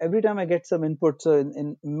 And every time I get some input, so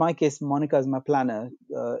in my case, Monica is my planner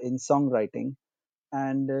in songwriting,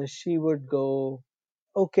 and she would go,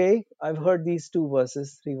 okay, I've heard these 2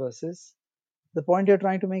 verses, 3 verses. The point you're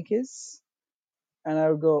trying to make is, and I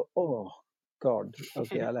would go, oh, God,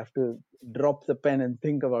 okay, I'll have to drop the pen and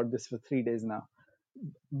think about this for 3 days now.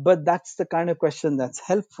 But that's the kind of question that's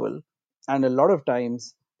helpful. And a lot of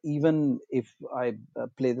times, even if I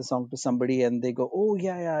play the song to somebody and they go, "Oh,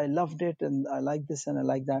 yeah, yeah, I loved it and I like this and I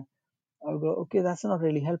like that," I'll go, "Okay, that's not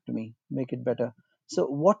really helped me make it better." So,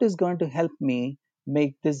 what is going to help me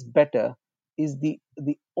make this better is the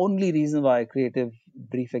only reason why a creative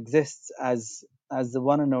brief exists, as the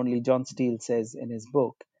one and only John Steele says in his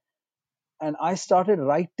book. And I started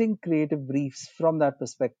writing creative briefs from that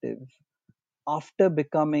perspective after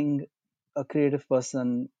becoming a creative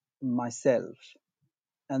person myself.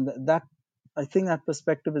 And that, I think that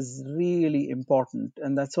perspective is really important.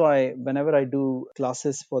 And that's why whenever I do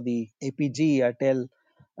classes for the APG, I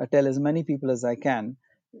tell as many people as I can,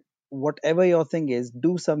 whatever your thing is,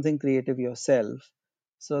 do something creative yourself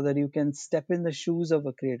so that you can step in the shoes of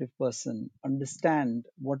a creative person, understand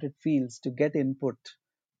what it feels to get input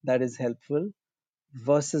that is helpful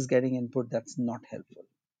versus getting input that's not helpful.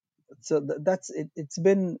 So that's it. It's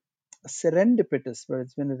been serendipitous, but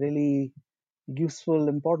it's been a really useful,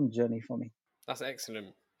 important journey for me. That's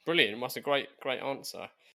excellent. Brilliant. That's a great answer.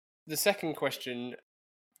 The second question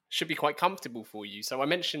should be quite comfortable for you. So I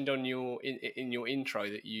mentioned on in your intro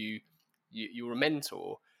that you're a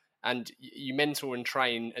mentor, and you mentor and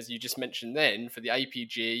train, as you just mentioned then, for the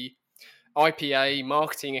APG, IPA,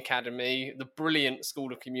 Marketing Academy, the brilliant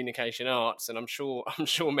School of Communication Arts, and I'm sure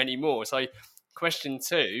many more. So question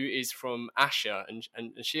two is from Asha,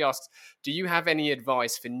 and she asks, do you have any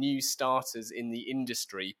advice for new starters in the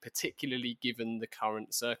industry, particularly given the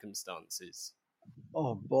current circumstances?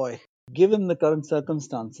 Oh boy. Given the current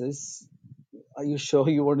circumstances, are you sure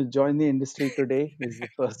you want to join the industry today? Is the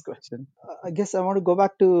first question. I guess I want to go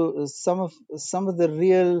back to some of the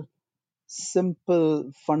real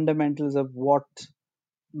simple fundamentals of what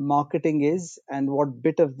marketing is and what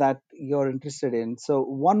bit of that you're interested in. So,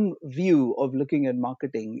 one view of looking at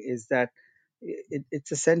marketing is that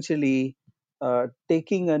it's essentially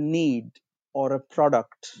taking a need or a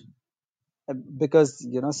product, because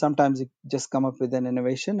sometimes you just come up with an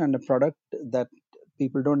innovation and a product that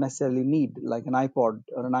people don't necessarily need, like an iPod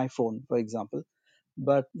or an iPhone, for example.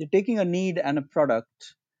 But you're taking a need and a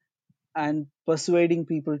product and persuading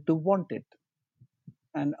people to want it,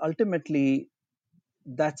 and ultimately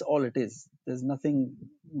that's all it is. There's nothing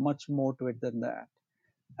much more to it than that.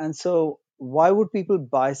 And so, why would people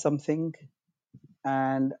buy something,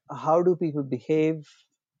 and how do people behave?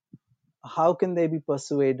 How can they be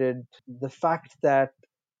persuaded? The fact that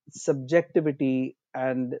subjectivity,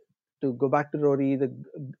 and to go back to Rory,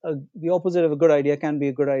 the opposite of a good idea can be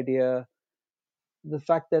a good idea. The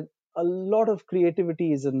fact that a lot of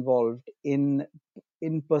creativity is involved in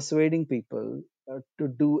persuading people to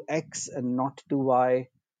do X and not do Y.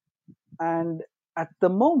 And at the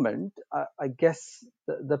moment, I guess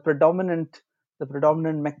the predominant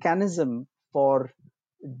mechanism for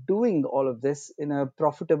doing all of this in a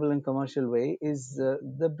profitable and commercial way is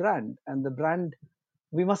the brand. And the brand,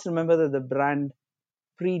 we must remember that the brand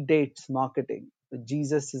predates marketing.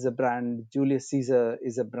 Jesus is a brand, Julius Caesar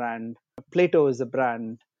is a brand, Plato is a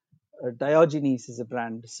brand, Diogenes is a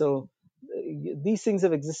brand. So these things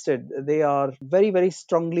have existed. They are very, very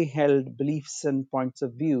strongly held beliefs and points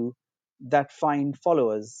of view that find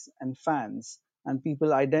followers and fans, and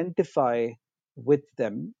people identify with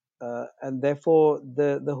them. And therefore,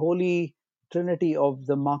 the holy trinity of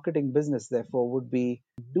the marketing business, therefore, would be: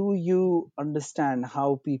 do you understand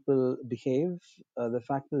how people behave? The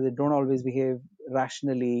fact that they don't always behave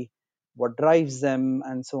rationally, what drives them,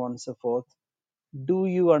 and so on and so forth. Do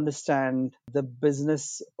you understand the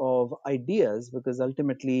business of ideas? Because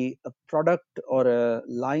ultimately, a product or a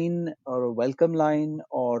line or a welcome line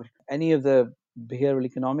or any of the behavioral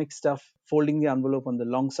economic stuff, folding the envelope on the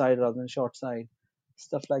long side rather than short side,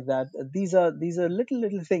 stuff like that. These are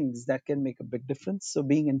little things that can make a big difference. So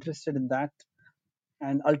being interested in that,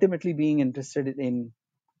 and ultimately being interested in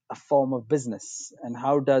a form of business, and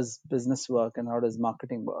how does business work and how does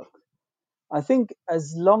marketing work. I think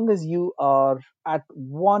as long as you are at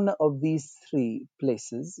one of these three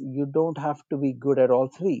places, you don't have to be good at all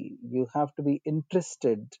three. You have to be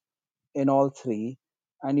interested in all three,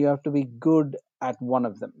 and you have to be good at one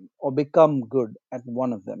of them or become good at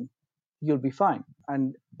one of them. You'll be fine.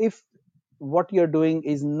 And if what you're doing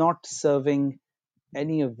is not serving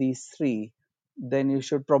any of these three, then you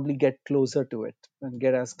should probably get closer to it and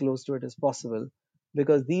get as close to it as possible,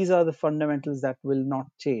 because these are the fundamentals that will not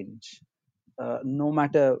change, no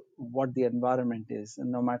matter what the environment is,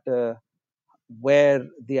 and no matter where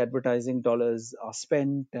the advertising dollars are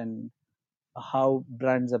spent, and how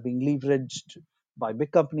brands are being leveraged by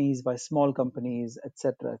big companies, by small companies,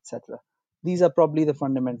 etc., etc. These are probably the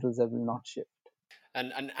fundamentals that will not shift.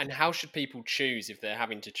 And how should people choose if they're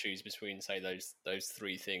having to choose between, say, those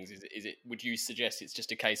three things? Is it would you suggest it's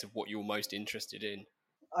just a case of what you're most interested in?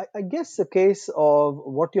 I guess a case of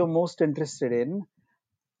what you're most interested in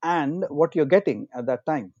and what you're getting at that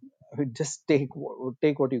time. I mean, just take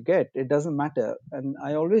what you get. It doesn't matter. And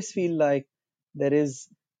I always feel like there is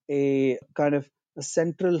a kind of a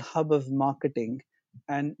central hub of marketing,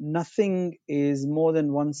 and nothing is more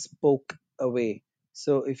than one spoke away.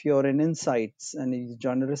 So if you're in insights and you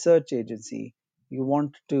join a research agency, you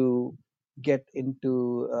want to get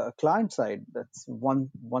into a client side, that's one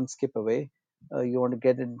skip away. You want to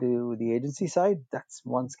get into the agency side, that's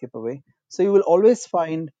one skip away. So you will always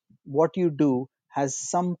find what you do has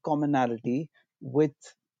some commonality with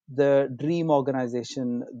the dream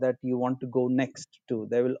organization that you want to go next to.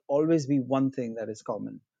 There will always be one thing that is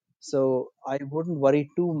common. So I wouldn't worry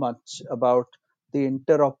too much about the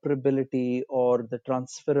interoperability or the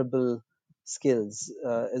transferable skills.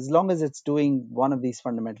 As long as it's doing one of these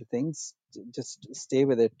fundamental things, just stay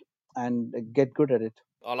with it and get good at it.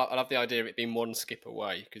 I love the idea of it being one skip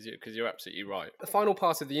away because you're absolutely right. The final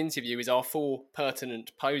part of the interview is our four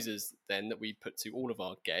pertinent posers then that we put to all of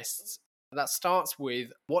our guests. That starts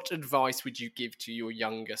with, what advice would you give to your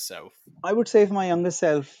younger self? I would say for my younger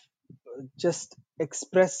self, just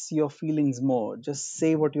express your feelings more. Just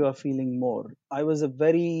say what you are feeling more. I was a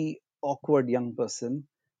very awkward young person,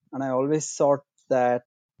 and I always thought that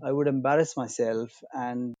I would embarrass myself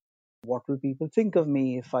and what will people think of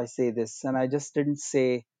me if I say this? And I just didn't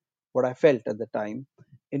say what I felt at the time.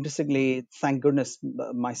 Interestingly, thank goodness,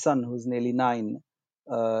 my son, who's nearly 9,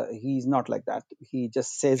 he's not like that. He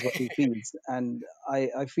just says what he feels. And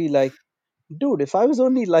I feel like, dude, if I was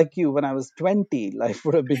only like you when I was 20, life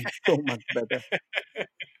would have been so much better.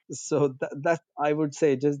 So that I would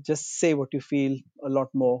say, just say what you feel a lot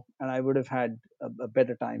more, and I would have had a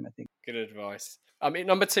better time, I think. Good advice.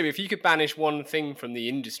 Number two, if you could banish one thing from the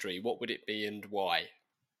industry, what would it be and why?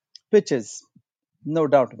 Pitches, no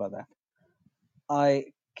doubt about that.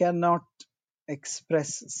 I cannot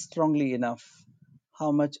express strongly enough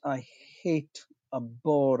how much I hate,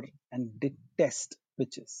 abhor, and detest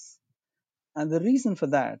pitches. And the reason for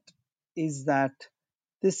that is that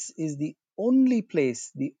this is the only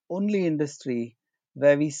place, the only industry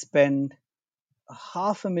where we spend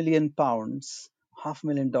 £500,000,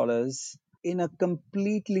 $500,000 in a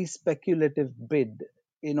completely speculative bid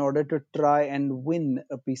in order to try and win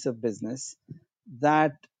a piece of business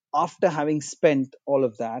that, after having spent all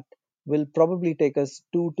of that, will probably take us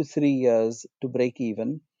 2 to 3 years to break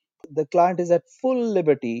even. The client is at full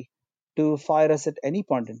liberty to fire us at any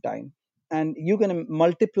point in time. And you can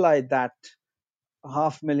multiply that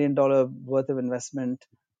 $500,000 worth of investment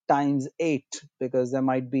times 8, because there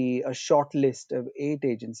might be a short list of 8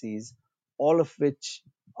 agencies, all of which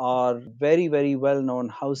are very, very well known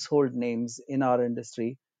household names in our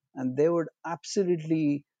industry. And they would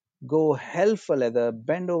absolutely go hell for leather,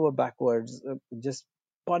 bend over backwards, just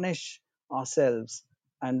punish ourselves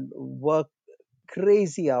and work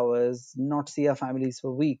crazy hours, not see our families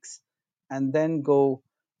for weeks, and then go,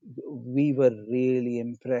 we were really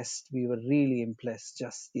impressed. We were really impressed.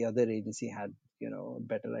 Just the other agency had, a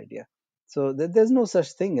better idea. So there's no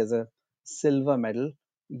such thing as a silver medal.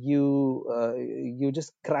 You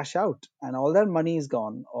just crash out, and all that money is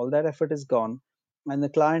gone. All that effort is gone, and the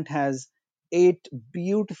client has 8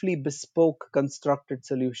 beautifully bespoke, constructed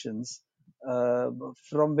solutions uh,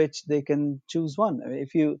 from which they can choose one. I mean,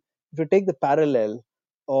 if you take the parallel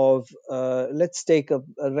of, let's take a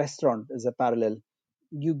restaurant as a parallel.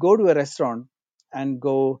 You go to a restaurant and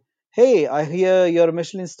go, hey, I hear you're a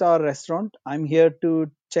Michelin star restaurant. I'm here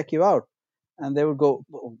to check you out. And they would go,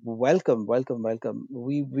 welcome, welcome, welcome.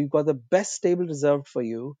 We've got the best table reserved for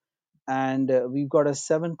you. And we've got a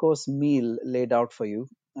 7 course meal laid out for you.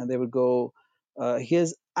 And they would go,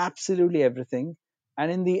 here's absolutely everything.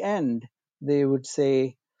 And in the end, they would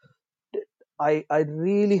say, I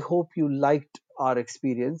really hope you liked our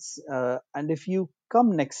experience. And if you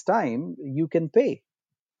come next time, you can pay.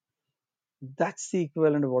 That's the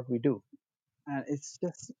equivalent of what we do. And it's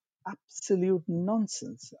just absolute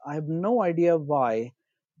nonsense. I have no idea why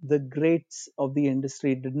the greats of the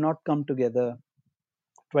industry did not come together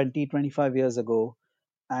 20, 25 years ago,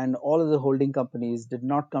 and all of the holding companies did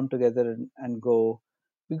not come together and go,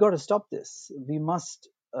 we got to stop this. We must,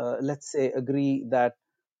 let's say, agree that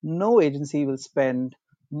no agency will spend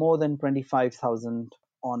more than 25,000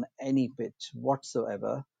 on any pitch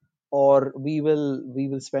whatsoever, or we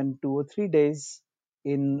will spend 2 or 3 days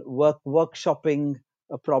in workshopping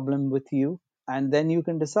a problem with you, and then you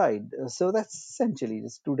can decide. So that's essentially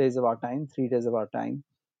just 2 days of our time, 3 days of our time,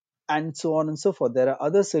 and so on and so forth. There are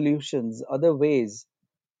other solutions, other ways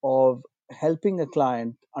of helping a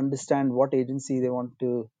client understand what agency they want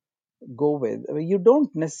to go with. I mean, you don't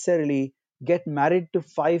necessarily get married to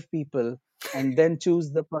five people and then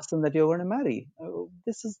choose the person that you're going to marry.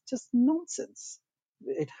 This is just nonsense.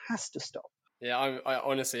 It has to stop. Yeah, I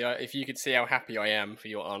honestly, if you could see how happy I am for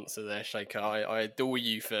your answer there, Shaker, I adore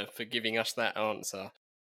you for giving us that answer.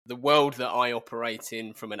 The world that I operate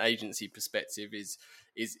in from an agency perspective is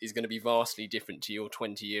going to be vastly different to your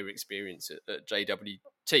 20-year experience at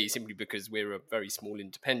JWT, simply because we're a very small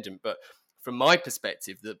independent. But from my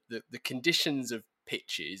perspective, the conditions of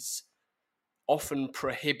pitches often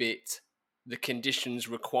prohibit the conditions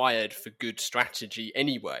required for good strategy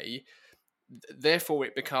anyway. Therefore,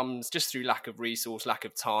 it becomes just through lack of resource, lack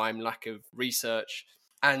of time, lack of research,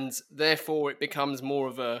 and therefore it becomes more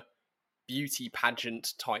of a beauty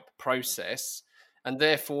pageant type process. And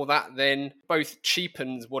therefore, that then both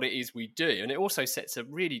cheapens what it is we do, and it also sets a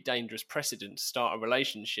really dangerous precedent to start a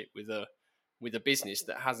relationship with a business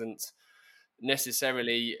that hasn't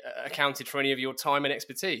necessarily accounted for any of your time and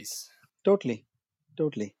expertise. Totally.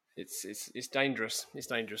 Totally. It's dangerous. It's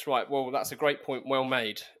dangerous. Right. Well, that's a great point. Well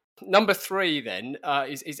made. Number three, then,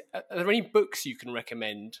 is are there any books you can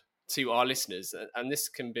recommend to our listeners? And this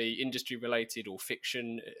can be industry related or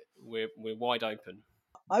fiction. We're wide open.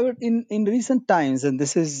 I would in recent times, and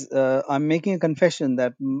this is I'm making a confession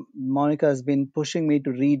that Monica has been pushing me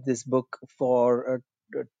to read this book for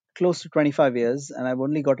close to 25 years, and I've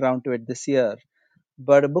only got around to it this year.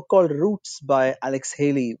 But a book called Roots by Alex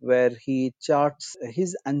Haley, where he charts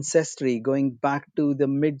his ancestry going back to the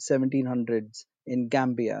mid 1700s in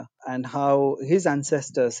Gambia, and how his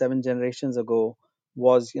ancestor 7 generations ago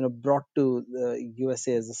was, brought to the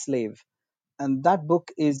USA as a slave. And that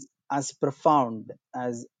book is as profound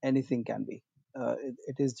as anything can be.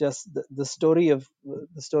 It is just the story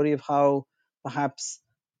of how perhaps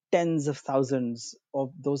tens of thousands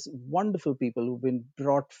of those wonderful people who've been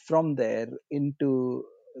brought from there into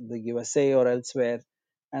the USA or elsewhere,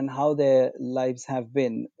 and how their lives have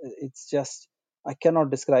been. It's just, I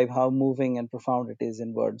cannot describe how moving and profound it is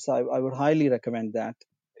in words. I would highly recommend that.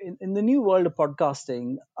 In the new world of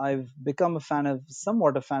podcasting, I've become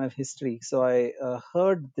somewhat a fan of history. So I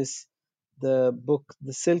heard the book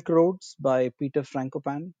The Silk Roads by Peter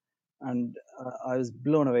Frankopan, and I was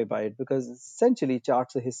blown away by it because it essentially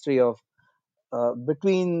charts the history of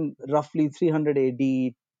between roughly 300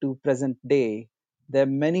 AD to present day. There are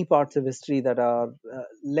many parts of history that are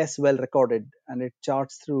less well recorded, and it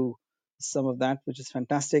charts through some of that, which is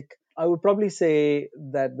fantastic. I would probably say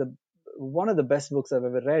that the one of the best books I've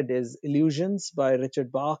ever read is Illusions by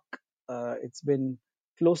Richard Bach. It's been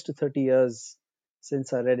close to 30 years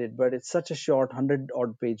since I read it, but it's such a short 100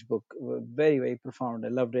 odd page book. Very, very profound. I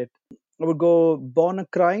loved it. I would go Born a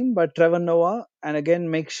Crime by Trevor Noah, and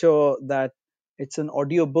again, make sure that it's an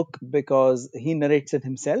audio book because he narrates it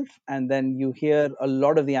himself, and then you hear a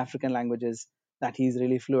lot of the African languages that he's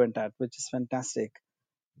really fluent at, which is fantastic.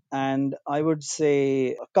 And I would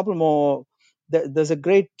say a couple more. There's a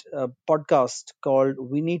great podcast called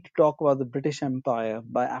We Need to Talk About the British Empire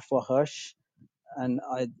by Afua Hirsch, and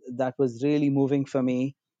that was really moving for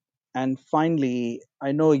me. And finally,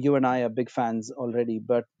 I know you and I are big fans already,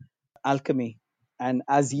 but Alchemy. And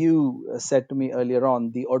as you said to me earlier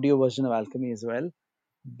on, the audio version of Alchemy as well.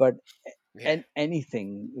 But Yeah,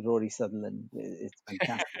 anything Rory Sutherland, it's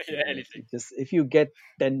fantastic. yeah, anything. Just if you get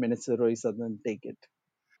 10 minutes of Rory Sutherland, take it.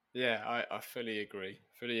 Yeah, I fully agree.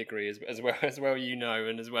 Fully agree as well as well you know,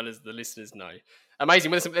 and as well as the listeners know.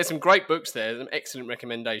 Amazing. Well, there's some great books there. Some excellent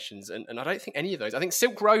recommendations, and I don't think any of those. I think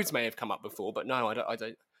Silk Roads may have come up before, but no, I don't. I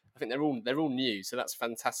don't. I think they're all new, so that's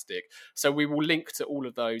fantastic. So we will link to all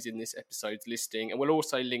of those in this episode's listing, and we'll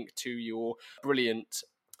also link to your brilliant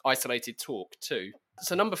isolated talk too.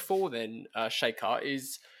 So number four then, Shekhar,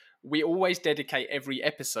 is we always dedicate every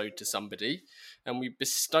episode to somebody, and we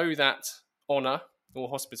bestow that honour or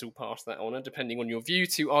hospital pass that honour, depending on your view,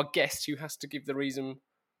 to our guest who has to give the reason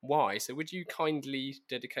why. So would you kindly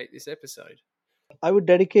dedicate this episode? I would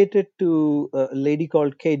dedicate it to a lady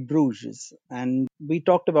called Kate Bruges. And we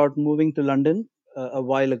talked about moving to London a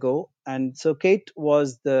while ago. And so Kate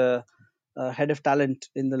was the head of talent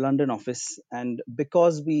in the London office. And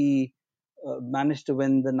because we managed to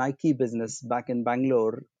win the Nike business back in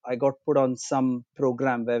Bangalore, I got put on some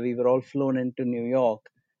program where we were all flown into New York.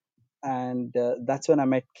 And that's when I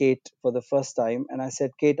met Kate for the first time. And I said,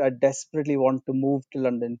 Kate, I desperately want to move to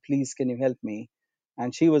London. Please, can you help me?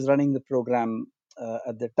 And she was running the program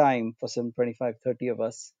at the time for some 25, 30 of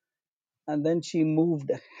us. And then she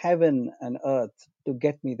moved heaven and earth to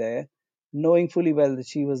get me there, knowing fully well that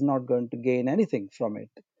she was not going to gain anything from it.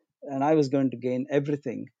 and I was going to gain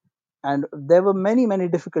everything. And there were many, many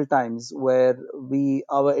difficult times where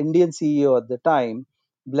our Indian CEO at the time,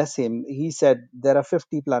 bless him, he said, there are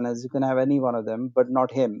 50 planners, you can have any one of them, but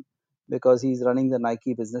not him, because he's running the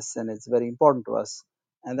Nike business and it's very important to us.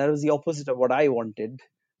 And that was the opposite of what I wanted.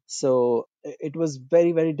 So it was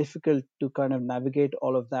very, very difficult to kind of navigate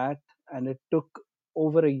all of that. And it took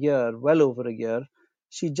over a year, well over a year.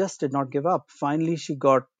 She just did not give up. Finally, she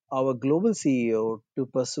got our global CEO to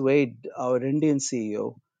persuade our Indian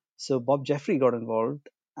CEO. So Bob Jeffrey got involved,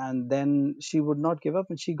 and then she would not give up,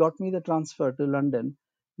 and she got me the transfer to London.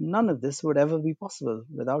 None of this would ever be possible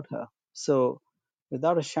without her. So,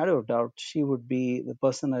 without a shadow of doubt, she would be the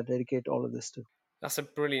person I dedicate all of this to. That's a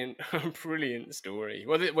brilliant, brilliant story.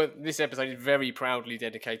 Well, this episode is very proudly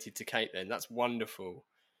dedicated to Kate. Then that's wonderful.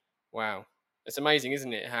 Wow, it's amazing,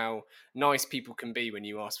 isn't it? How nice people can be when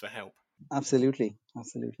you ask for help. Absolutely,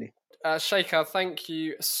 absolutely. Shekhar, thank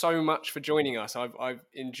you so much for joining us. I've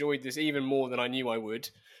enjoyed this even more than I knew I would,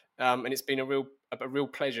 and it's been a real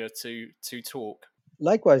pleasure to talk.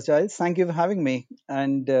 Likewise, Giles. Thank you for having me,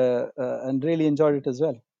 and really enjoyed it as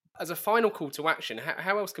well. As a final call to action,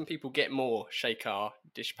 how else can people get more Shekhar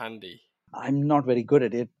Deshpande? I'm not very good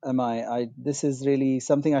at it, am I? This is really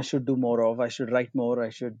something I should do more of. I should write more. I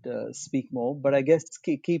should speak more. But I guess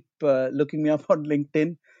keep looking me up on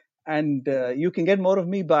LinkedIn, and you can get more of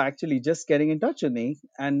me by actually just getting in touch with me.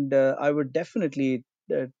 And I would definitely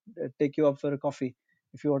take you up for a coffee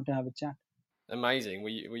if you want to have a chat. Amazing.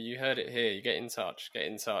 Well, you heard it here. You get in touch. Get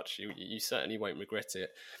in touch. You certainly won't regret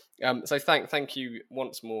it. So thank you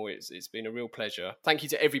once more. It's been a real pleasure. Thank you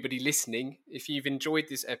to everybody listening. If you've enjoyed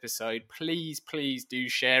this episode, please do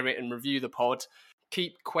share it and review the pod.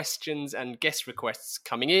 Keep questions and guest requests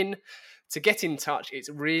coming in. To get in touch, it's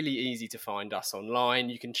really easy to find us online.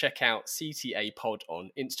 You can check out CTA Pod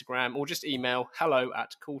on Instagram or just email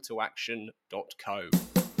hello@calltoaction.co.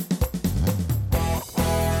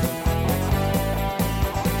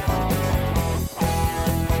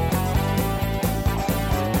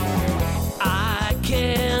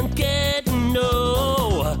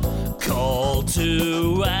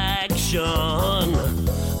 To action.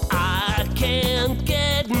 I can't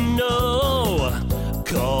get no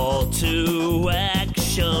call to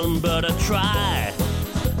action, but I try,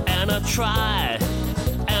 and I try,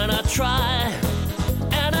 and I try,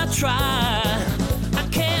 and I try.